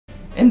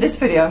In this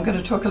video I'm going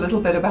to talk a little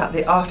bit about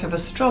the art of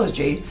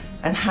astrology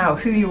and how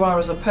who you are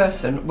as a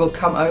person will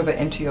come over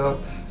into your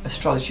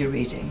astrology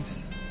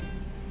readings.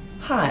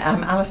 Hi,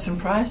 I'm Alison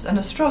Price, an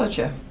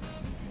astrologer.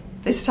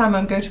 This time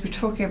I'm going to be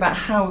talking about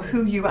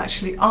who you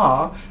actually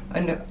are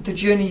and the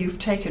journey you've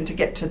taken to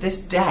get to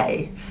this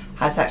day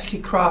has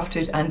actually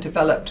crafted and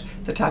developed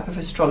the type of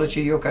astrologer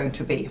you're going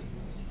to be.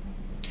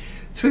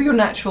 Through your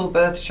natural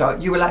birth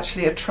chart you will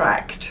actually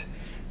attract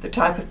the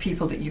type of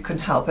people that you can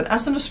help, and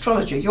as an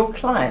astrologer your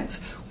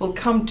clients will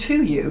come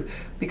to you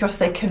because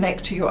they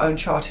connect to your own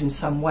chart in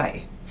some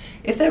way.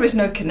 If there is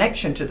no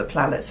connection to the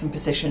planets and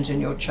positions in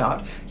your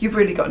chart, you've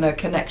really got no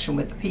connection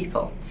with the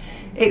people.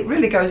 It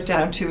really goes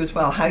down to as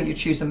well how you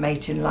choose a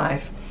mate in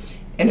life.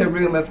 In a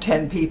room of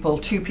 10 people,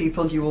 2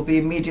 people you will be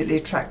immediately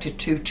attracted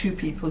to, 2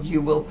 people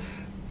you will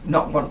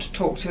not want to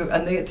talk to,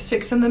 and the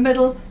 6th in the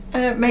middle,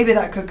 maybe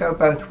that could go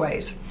both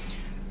ways.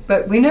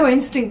 But we know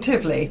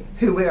instinctively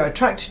who we're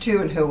attracted to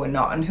and who we're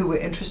not, and who we're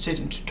interested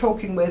in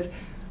talking with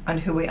and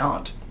who we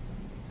aren't.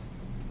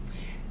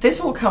 This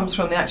all comes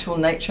from the actual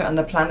nature and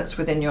the planets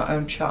within your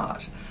own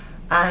chart.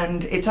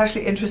 And it's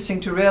actually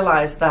interesting to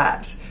realize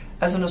that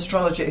as an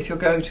astrologer, if you're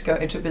going to go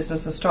into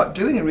business and start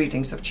doing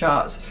readings of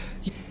charts,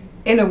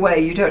 in a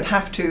way you don't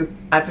have to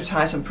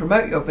advertise and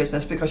promote your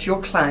business because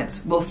your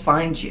clients will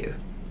find you.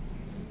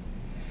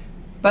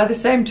 By the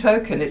same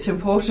token, it's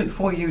important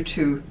for you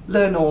to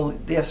learn all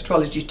the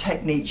astrology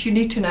techniques. You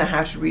need to know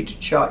how to read a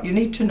chart. You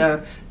need to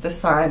know the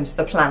signs,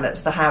 the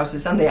planets, the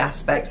houses and the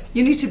aspects.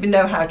 You need to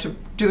know how to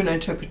do an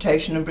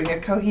interpretation and bring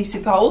a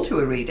cohesive whole to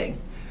a reading.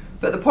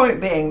 But the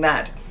point being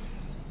that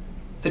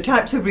the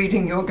types of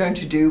reading you're going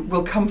to do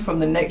will come from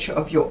the nature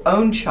of your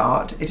own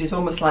chart. It is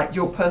almost like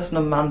your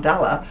personal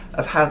mandala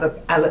of how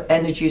the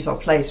energies are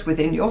placed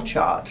within your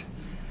chart.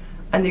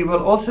 And you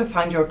will also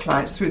find your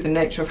clients through the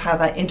nature of how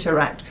they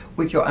interact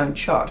with your own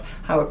chart,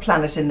 how a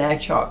planet in their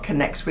chart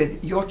connects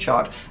with your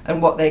chart, and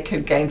what they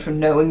can gain from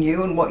knowing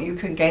you and what you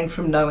can gain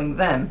from knowing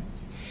them.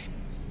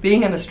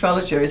 Being an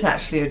astrologer is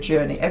actually a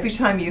journey. Every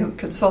time you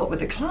consult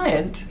with a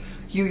client,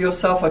 you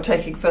yourself are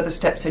taking further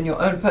steps in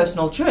your own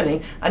personal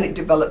journey, and it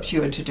develops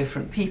you into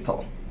different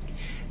people.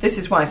 This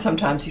is why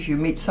sometimes if you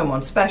meet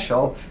someone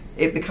special,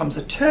 it becomes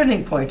a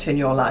turning point in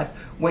your life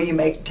where you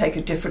may take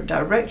a different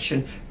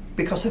direction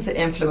because of the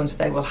influence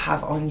they will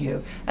have on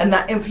you. And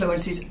that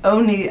influence is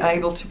only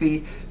able to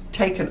be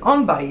taken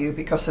on by you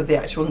because of the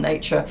actual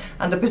nature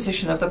and the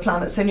position of the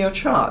planets in your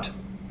chart.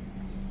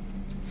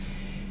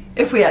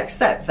 If we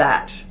accept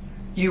that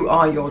you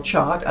are your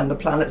chart and the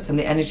planets and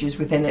the energies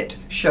within it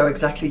show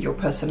exactly your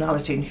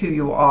personality and who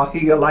you are, who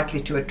you're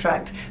likely to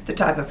attract, the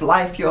type of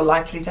life you're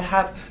likely to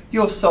have,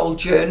 your soul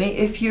journey,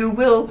 if you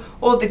will,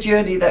 or the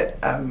journey that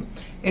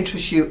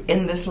interests you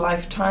in this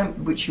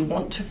lifetime, which you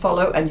want to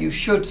follow, and you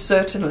should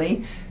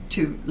certainly,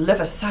 to live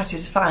a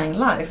satisfying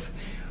life,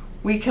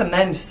 we can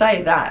then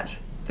say that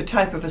the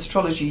type of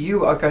astrology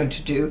you are going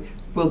to do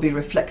will be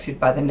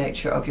reflected by the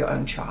nature of your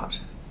own chart.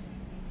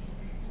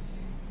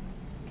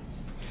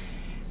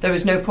 There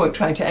is no point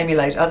trying to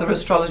emulate other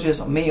astrologers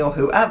or me or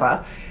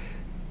whoever.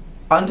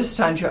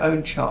 Understand your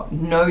own chart,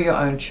 know your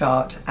own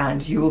chart,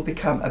 and you will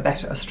become a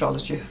better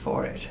astrologer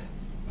for it.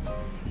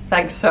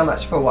 Thanks so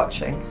much for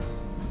watching.